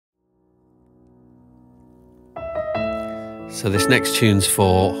So this next tune's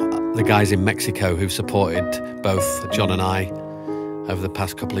for the guys in Mexico who've supported both Jon and I over the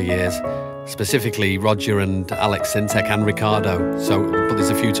past couple of years, specifically Roger and Alex Sintek and Ricardo. But there's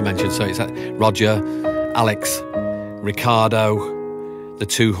a few to mention. So it's Roger, Alex, Ricardo, the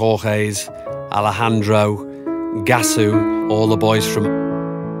two Jorges, Alejandro, Gasu, all the boys from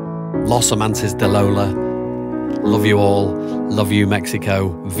Los Amantes de Lola. Love you all. Love you, Mexico.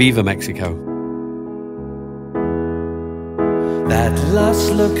 Viva Mexico. That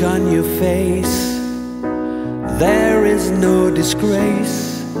lost look on your face, there is no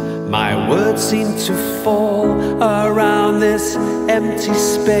disgrace. My words seem to fall around this empty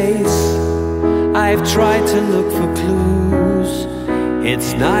space. I've tried to look for clues,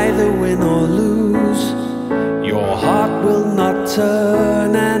 it's neither win or lose. Your heart will not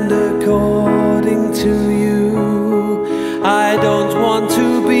turn, and according to you, I don't want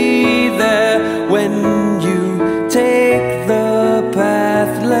to be there when you take the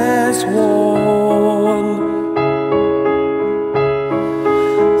path less worn.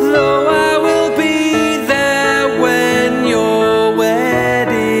 Though I will be there when your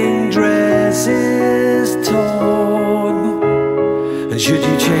wedding dress is torn. And should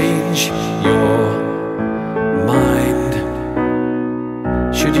you change your mind,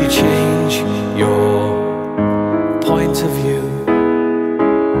 should you change your point of view,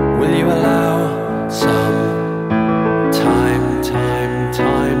 will you allow some time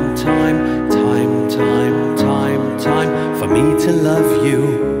for me to love you?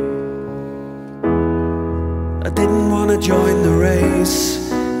 I didn't want to join the race,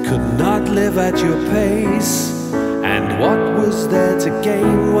 could not live at your pace. And what was there to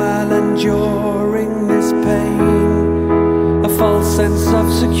gain while enduring this pain? A false sense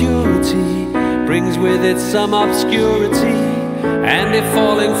of security brings with it some obscurity. And if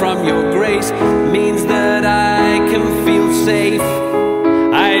falling from your grace means that I can feel safe,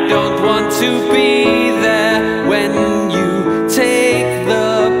 I don't want to be there when you take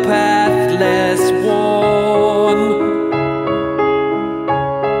the path less worn.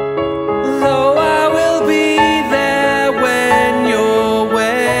 Though I will be there when your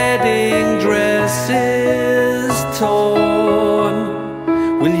wedding dress is torn,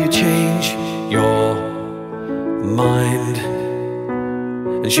 will you change your mind?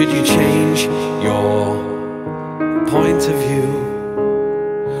 And should you change your point of view,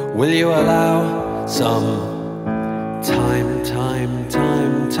 will you allow some time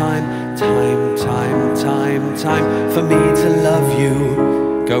for me to love you?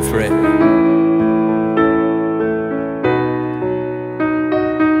 Go for it.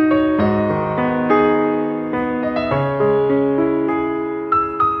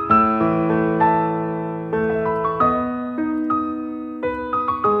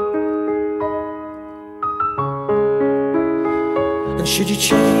 And should you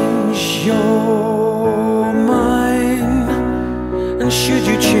change your mind, and should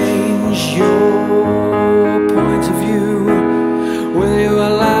you change